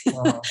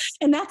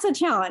 And that's a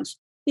challenge,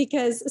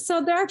 because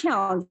so there are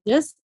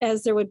challenges,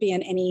 as there would be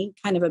in any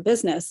kind of a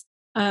business.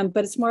 But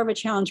it's more of a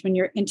challenge when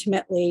you're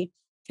intimately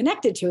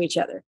connected to each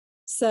other.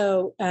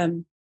 So,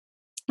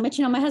 but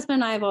my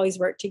husband and I have always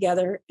worked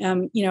together,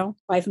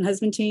 wife and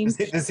husband team.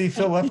 Does he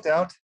feel left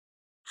out?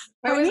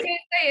 I was going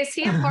to say, is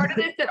he a part of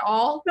this at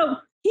all? No,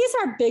 he's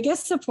our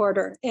biggest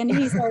supporter, and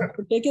he's our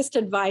biggest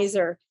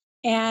advisor.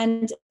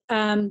 And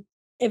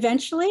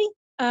eventually,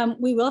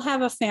 we will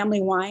have a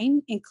family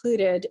wine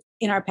included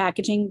in our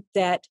packaging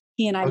that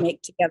he and I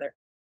make together.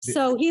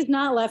 So he's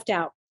not left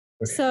out.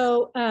 Okay.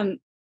 So,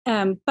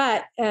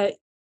 but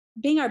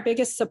being our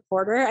biggest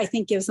supporter, I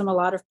think, gives him a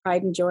lot of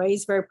pride and joy.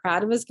 He's very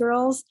proud of his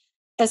girls,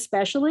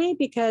 especially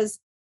because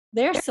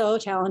they're so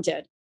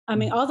talented. I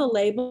mean, all the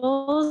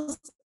labels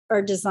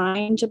are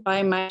designed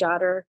by my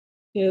daughter,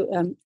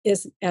 who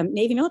is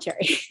Navy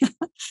military.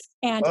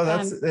 And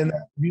and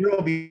the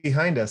mural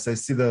behind us. I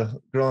see the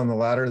girl on the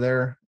ladder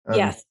there.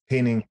 Yes.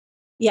 Painting.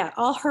 Yeah,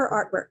 all her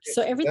artwork.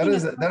 So everything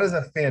that is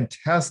a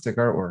fantastic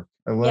artwork.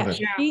 I love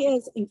it. She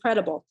is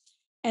incredible.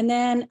 And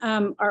then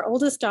our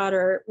oldest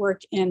daughter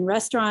worked in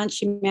restaurants.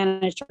 She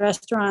managed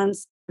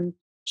restaurants.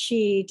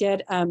 She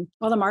did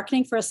all the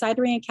marketing for a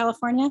cidery in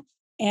California,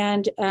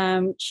 and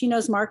she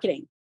knows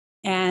marketing.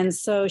 And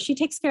so she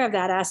takes care of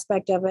that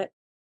aspect of it.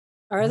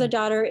 Our other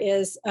daughter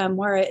is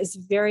Moira, is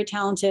very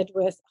talented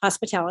with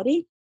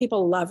hospitality.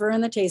 People love her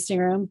in the tasting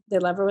room. They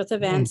love her with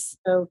events.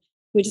 So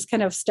we just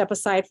kind of step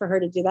aside for her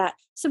to do that.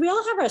 So we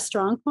all have our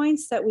strong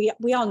points that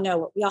we all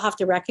know it. We all have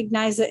to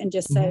recognize it and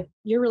just say,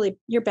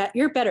 you're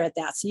better at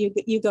that. So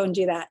you go and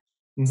do that.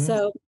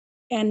 So,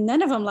 and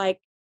none of them like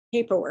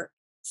paperwork.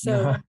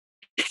 So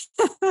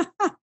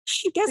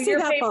guess who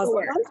that falls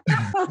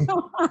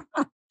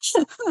on?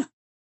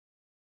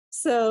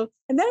 So,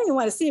 and then you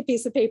want to see a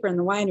piece of paper in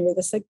the winery.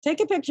 They say,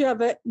 take a picture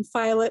of it and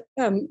file it,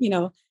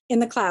 in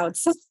the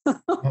clouds.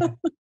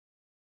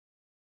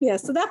 Yeah,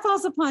 so that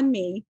falls upon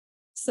me.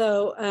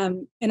 So,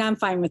 and I'm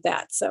fine with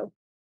that. So,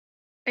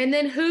 and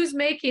then who's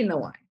making the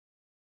wine?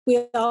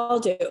 We all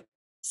do.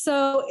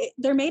 So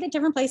they're made at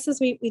different places.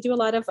 We do a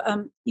lot of,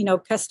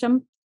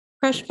 custom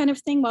crush kind of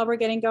thing while we're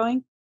getting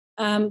going.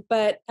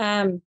 But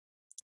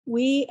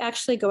we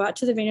actually go out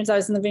to the vineyards. I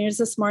was in the vineyards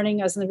this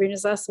morning. I was in the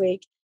vineyards last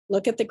week.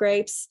 Look at the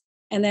grapes.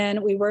 And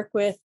then we work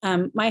with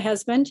my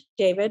husband,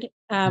 David.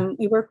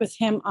 We work with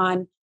him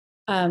on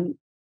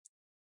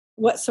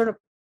what sort of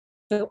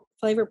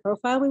flavor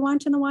profile we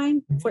want in the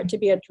wine for it to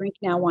be a drink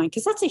now wine,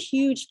 because that's a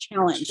huge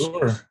challenge.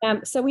 Sure.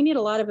 So we need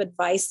a lot of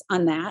advice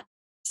on that.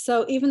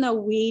 So even though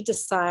we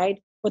decide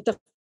what the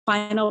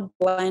final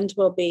blend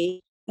will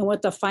be, and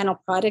what the final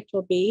product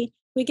will be,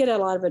 we get a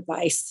lot of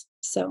advice.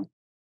 So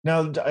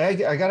now I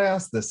got to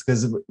ask this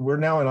because we're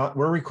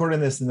recording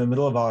this in the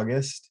middle of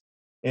August,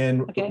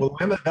 and Okay.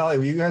 Willamette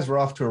Valley, you guys were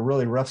off to a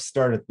really rough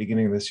start at the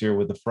beginning of this year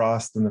with the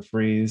frost and the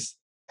freeze.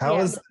 How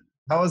is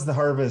the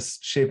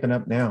harvest shaping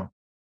up now?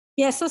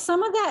 Yeah, so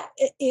some of that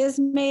is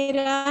made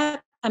up.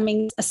 I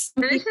mean, The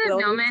mission of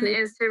Nomen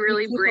is to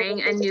really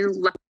bring a new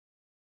life.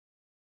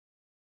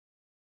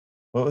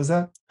 What was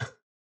that?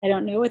 I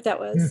don't know what that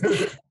was.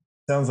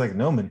 Sounds like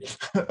Nomen.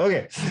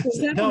 Okay. Was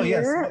that No,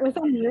 yes. Was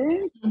that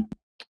mirror?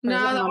 No, that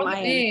that on wasn't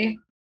my me.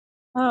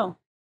 Oh.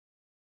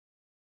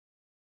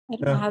 I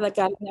don't know how that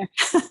got in there.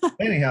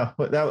 Anyhow,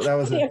 that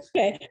was a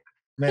okay.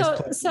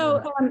 nice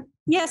So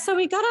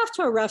we got off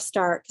to a rough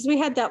start because we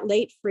had that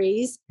late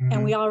freeze,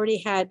 and we already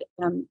had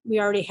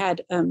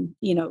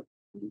the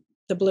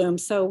bloom.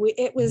 So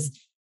it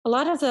was a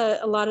lot of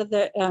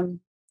the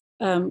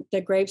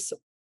grapes.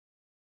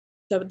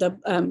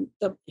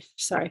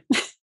 Sorry,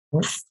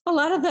 a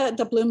lot of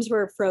the blooms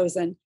were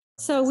frozen.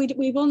 So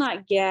we will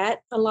not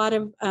get a lot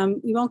of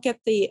we won't get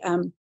the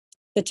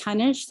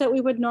tonnage that we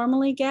would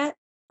normally get.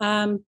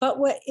 But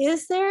what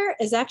is there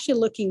is actually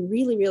looking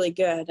really, really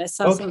good. I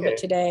saw some of it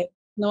today.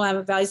 The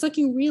Willamette Valley is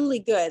looking really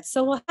good.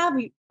 So we'll have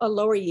a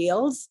lower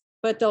yields,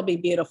 but they'll be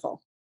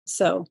beautiful.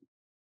 So.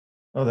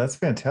 Oh, that's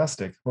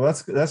fantastic. Well,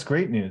 that's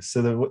great news.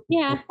 So for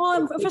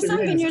some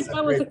vineyards,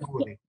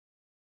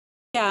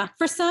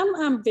 for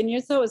some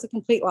vineyards, though, it was a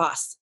complete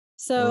loss.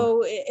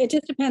 So it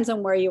just depends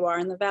on where you are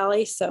in the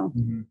valley. So.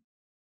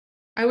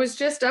 I was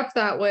just up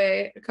that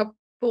way a couple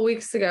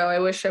weeks ago. I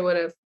wish I would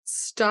have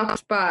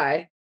stopped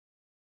by.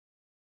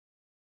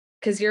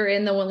 Because you're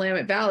in the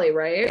Willamette Valley,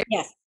 right?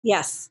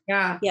 Yes.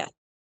 Yeah.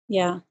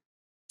 And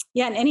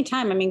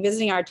anytime, I mean,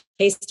 visiting our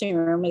tasting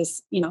room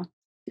is,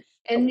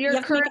 And you're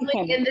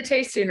currently in the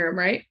tasting room,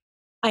 right?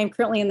 I am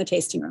currently in the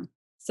tasting room.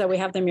 So we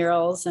have the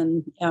murals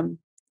and and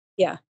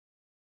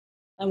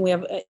we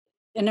have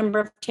a number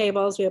of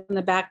tables. We open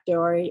the back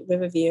door, we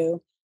have a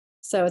view.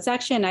 So it's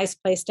actually a nice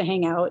place to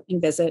hang out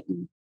and visit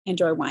and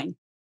enjoy wine.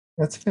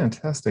 That's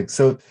fantastic.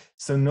 So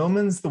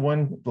Nomen's the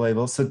one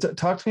label. So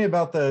talk to me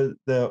about the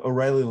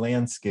O'Reilly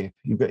landscape.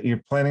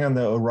 You're planning on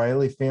the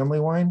O'Reilly family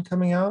wine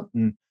coming out,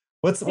 and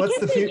what's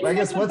the future? I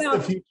guess what's the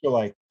future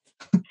like?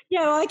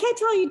 Yeah, well, I can't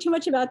tell you too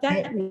much about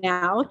that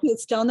now.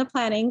 It's still in the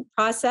planning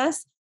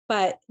process,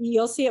 but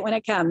you'll see it when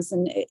it comes,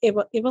 and it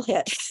will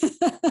hit.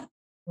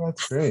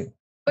 That's great.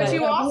 But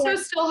you also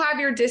still have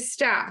your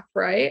Distaff,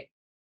 right?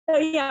 So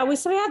we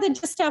have the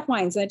Distaff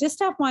wines. The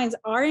Distaff wines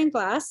are in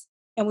glass,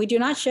 and we do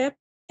not ship.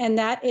 And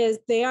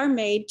they are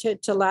made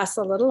to last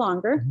a little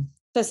longer.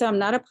 So I'm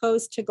not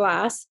opposed to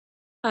glass,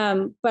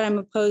 but I'm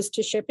opposed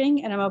to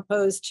shipping, and I'm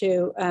opposed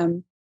to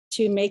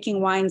making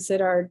wines that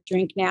are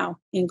drink now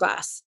in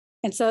glass.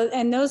 And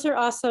those are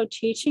also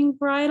teaching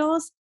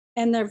varietals,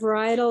 and they're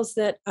varietals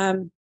that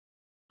are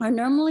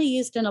normally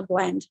used in a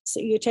blend. So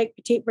you take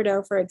Petit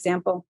Verdot, for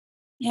example,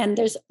 and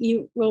it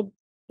will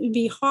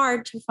be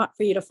hard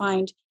for you to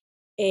find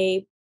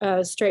a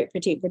straight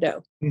Petit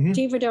Verdot.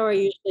 Petit Verdot are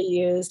usually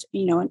used,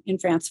 in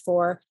France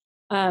for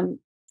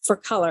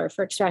color,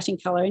 for extracting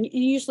color, and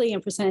usually in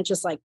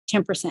percentages like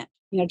 10%.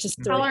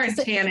 Just color and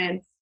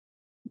tannins.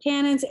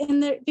 Tannins,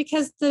 and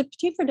because the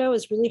Petit Verdot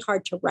is really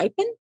hard to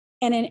ripen,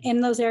 and in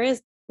those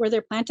areas where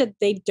they're planted,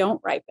 they don't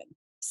ripen,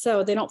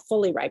 so they don't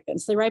fully ripen.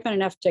 So they ripen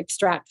enough to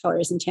extract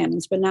colors and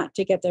tannins, but not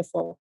to get their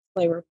full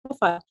flavor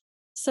profile.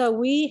 So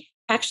we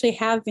actually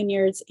have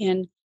vineyards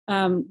in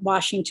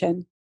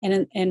Washington.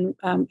 And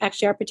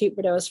actually, our Petit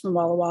Verdot is from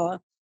Walla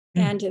Walla,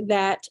 and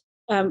that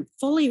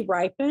fully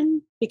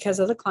ripen because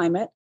of the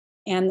climate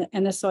and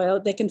the soil.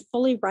 They can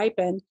fully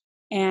ripen,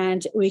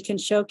 and we can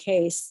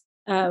showcase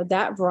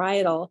that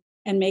varietal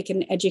and make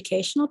an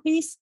educational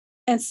piece.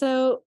 And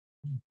so,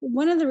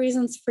 one of the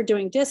reasons for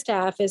doing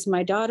Distaff is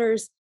my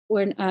daughters,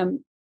 when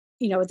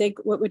they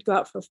would go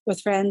out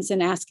with friends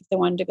and ask if they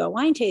wanted to go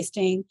wine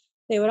tasting,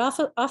 they would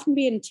often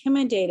be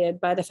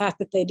intimidated by the fact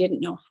that they didn't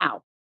know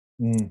how.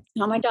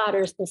 Now, my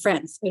daughters, their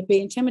friends, would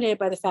be intimidated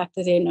by the fact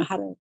that they didn't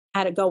know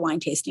how to go wine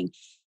tasting.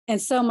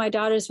 And so my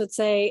daughters would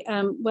say,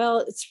 well,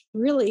 it's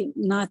really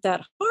not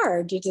that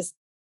hard. You just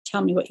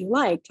tell me what you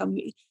like.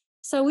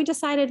 So we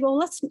decided, well,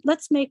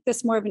 let's make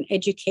this more of an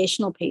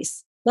educational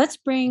piece. Let's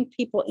bring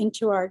people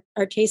into our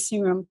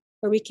tasting room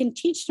where we can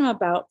teach them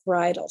about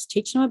varietals,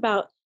 teach them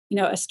about,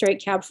 a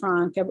straight Cab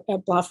Franc, a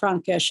Blanc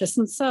Franc, a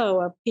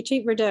Chassenceau, a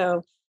Petit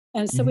Verdot.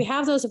 And so we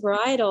have those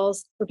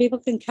varietals where people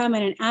can come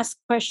in and ask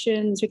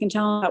questions. We can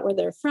tell them about where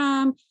they're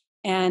from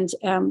and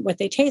what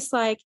they taste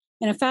like.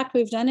 And in fact,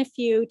 we've done a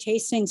few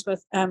tastings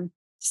with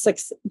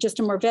just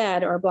a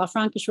Mourvèdre or a Blanc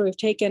Franc, where we've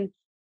taken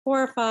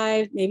 4 or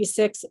 5, maybe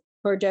 6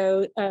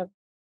 Bordeaux, Blanc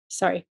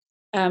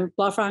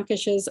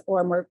Francishes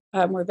or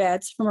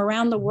Mourvèdres from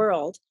around the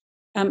world,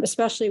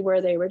 especially where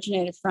they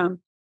originated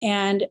from.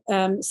 And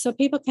so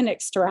people can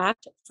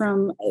extract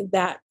from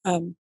that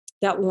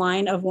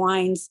line of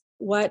wines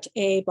what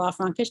a Blanc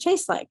Franc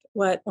tastes like,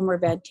 what a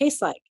Mourvèdre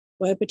tastes like,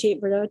 what a Petit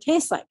Verdot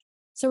tastes like.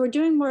 So we're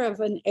doing more of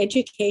an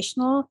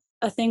educational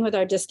a thing with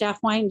our Distaff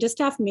wine.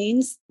 Distaff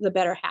means the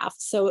better half.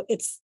 So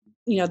it's,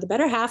 the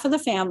better half of the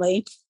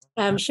family,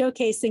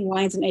 showcasing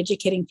wines and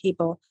educating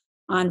people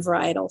on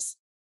varietals.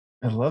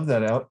 I love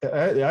that.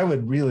 I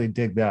would really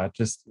dig that.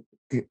 Just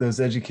those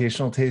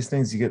educational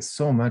tastings, you get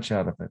so much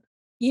out of it.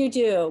 You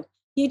do.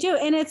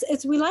 And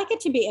we like it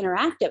to be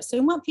interactive. So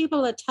we want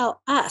people to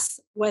tell us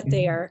what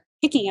they are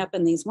picking up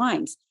in these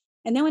wines.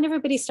 And then when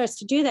everybody starts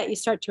to do that, you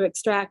start to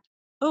extract,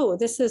 oh,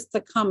 this is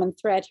the common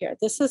thread here.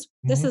 This is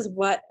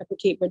what a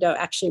Petit Verdot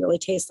actually really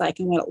tastes like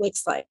and what it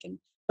looks like and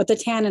what the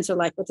tannins are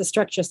like, what the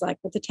structure's like,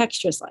 what the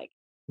texture's like.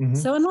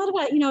 So in a lot of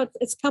that,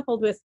 it's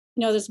coupled with,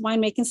 there's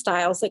winemaking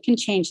styles that can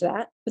change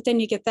that, but then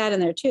you get that in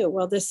there too.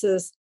 Well, this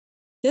is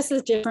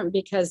different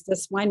because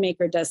this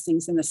winemaker does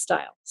things in this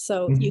style.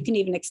 So you can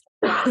even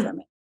extract from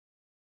it.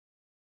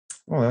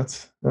 Well,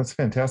 that's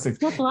fantastic.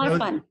 That's a lot of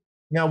fun.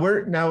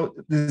 Now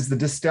is the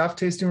Distaff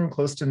tasting room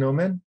close to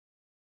Nomen?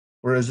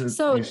 Or is it?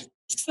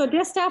 So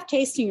Distaff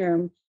tasting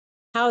room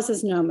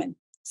houses Nomen.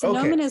 So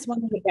Nomen is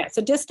one of the best.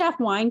 So Distaff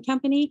Wine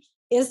Company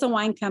is the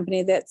wine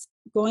company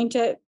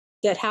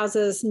that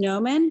houses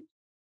Nomen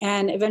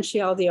and eventually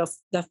all the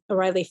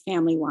O'Reilly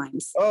family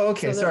wines. Oh,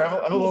 okay. So sorry,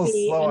 I'm a little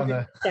slow on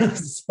that.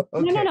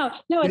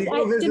 No. I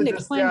didn't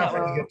explain that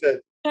well.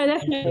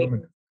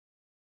 Definitely.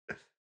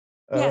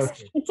 Yes.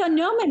 Okay. And so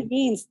Nomen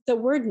means the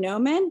word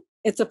Nomen.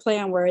 It's a play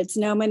on words.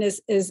 Nomen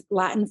is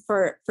Latin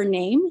for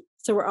name.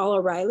 So we're all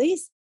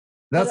O'Reillys.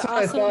 That's what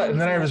I thought.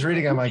 And then I was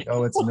reading, I'm like,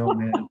 oh, it's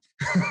Nomen.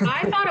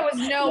 I thought it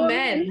was no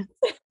men.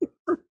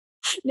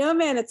 No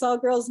men, it's all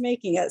girls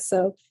making it.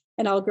 So,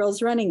 and all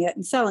girls running it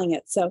and selling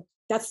it. So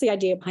that's the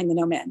idea behind the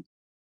no men.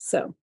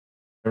 So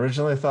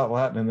originally I thought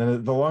Latin, and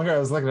then the longer I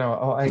was looking at it,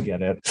 I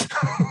get it.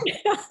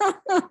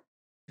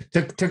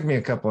 took me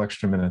a couple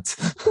extra minutes.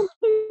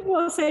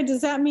 People say,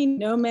 does that mean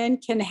no men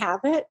can have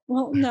it?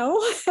 Well,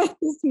 no.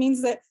 This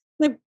means that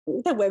the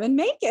women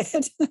make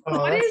it.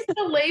 What is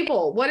the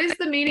label? What is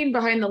the meaning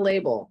behind the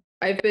label?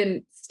 I've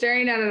been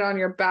staring at it on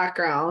your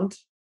background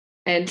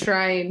and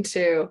trying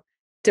to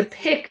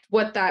depict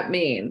what that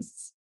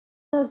means.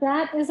 So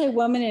that is a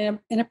woman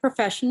in a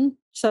profession.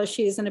 So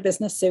she's in a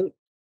business suit.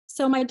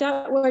 So my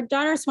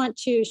daughters want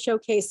to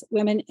showcase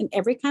women in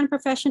every kind of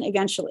profession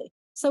eventually.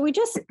 So we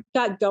just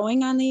got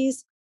going on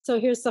these. So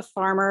here's the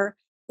farmer.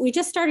 We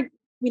did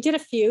a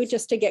few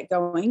just to get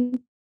going.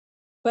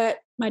 But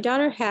my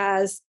daughter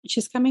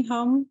she's coming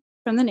home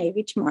from the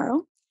Navy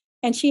tomorrow,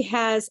 and she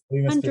has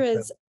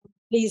hundreds of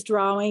these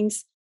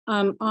drawings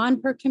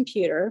on her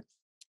computer,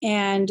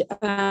 and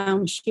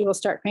she will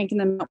start cranking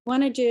them out.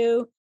 Want to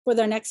do for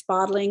their next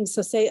bottling.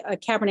 So say a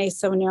Cabernet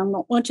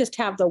Sauvignon won't just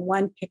have the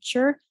one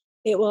picture.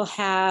 It will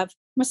have,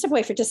 I'm going to step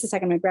away for just a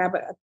second. I'm going to grab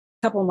a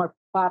couple more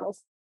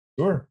bottles.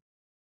 Sure.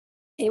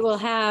 It will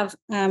have,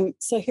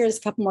 so here's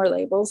a couple more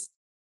labels.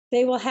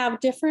 They will have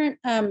different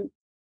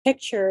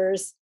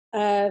pictures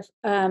of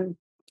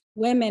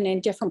women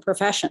in different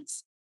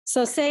professions.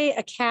 So say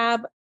a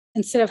cab,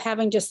 instead of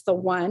having just the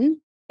one,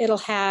 it'll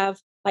have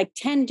like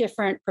 10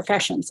 different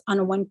professions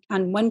on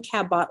one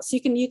cab bottle. So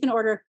you can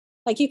order,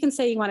 like you can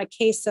say you want a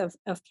case of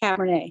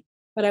Cabernet,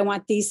 but I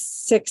want these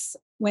 6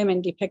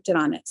 women depicted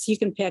on it. So you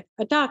can pick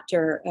a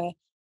doctor, a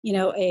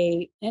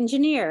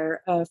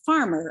engineer, a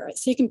farmer.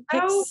 So you can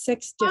pick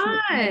 6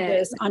 different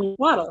images on your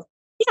bottle.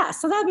 Yeah,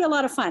 so that'd be a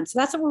lot of fun. So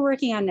that's what we're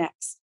working on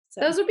next.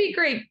 So. Those would be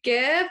great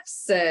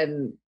gifts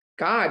and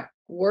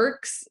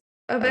works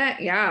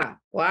event. Yeah.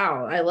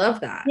 Wow. I love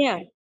that. Yeah.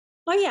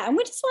 Oh yeah. And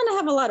we just want to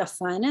have a lot of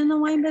fun in the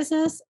wine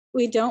business.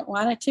 We don't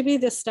want it to be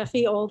this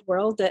stuffy old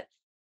world that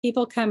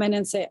people come in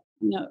and say,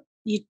 no,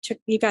 you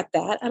got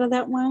that out of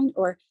that wine,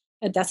 or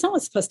that's not what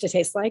it's supposed to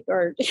taste like.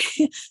 Or we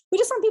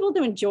just want people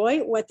to enjoy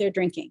what they're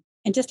drinking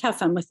and just have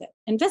fun with it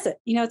and visit.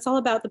 It's all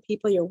about the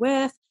people you're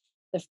with,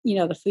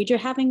 the food you're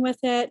having with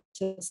it,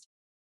 just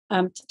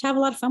to have a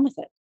lot of fun with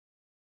it.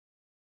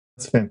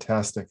 That's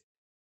fantastic.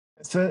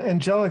 So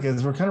Angelica,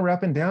 as we're kind of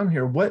wrapping down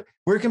here, where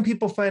can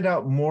people find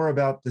out more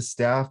about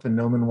Distaff and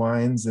Nomen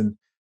Wines and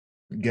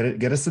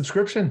get a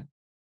subscription?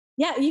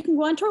 Yeah, you can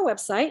go onto our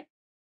website,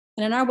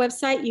 and on our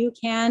website you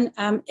can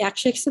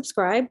actually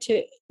subscribe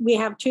to. We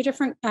have two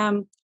different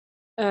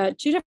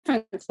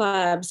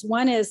clubs.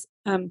 One is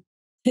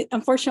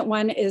unfortunate.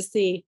 One is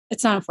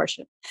it's not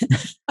unfortunate.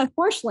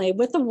 Unfortunately,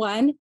 with the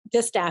one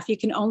Distaff, you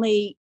can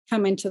only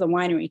come into the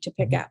winery to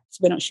pick up, so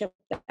we don't ship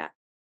that.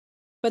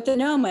 But the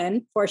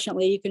Nomen,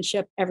 fortunately, you can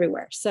ship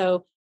everywhere.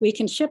 So we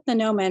can ship the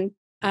Nomen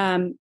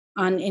so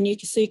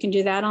you can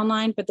do that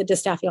online. But the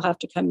Distaff, you'll have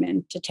to come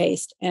in to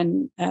taste,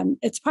 and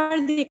it's part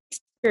of the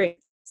experience.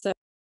 So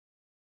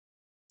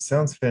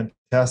sounds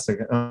fantastic.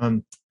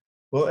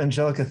 Well,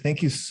 Angelica,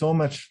 thank you so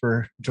much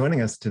for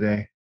joining us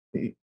today.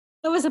 It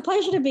was a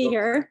pleasure to be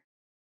here.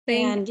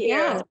 Thank you.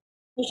 Yeah,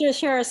 we should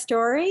share a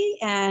story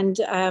and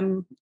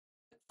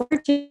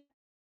forward to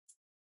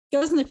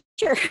goes in the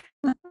future.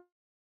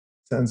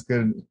 Sounds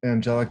good,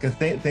 Angelica.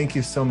 Thank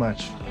you so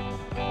much.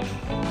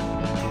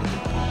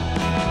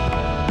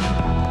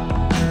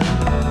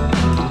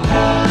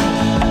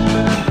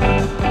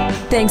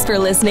 Thanks for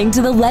listening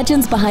to the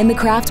Legends Behind the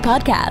Craft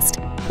podcast.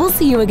 We'll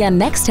see you again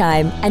next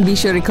time, and be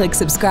sure to click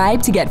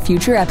subscribe to get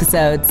future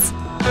episodes.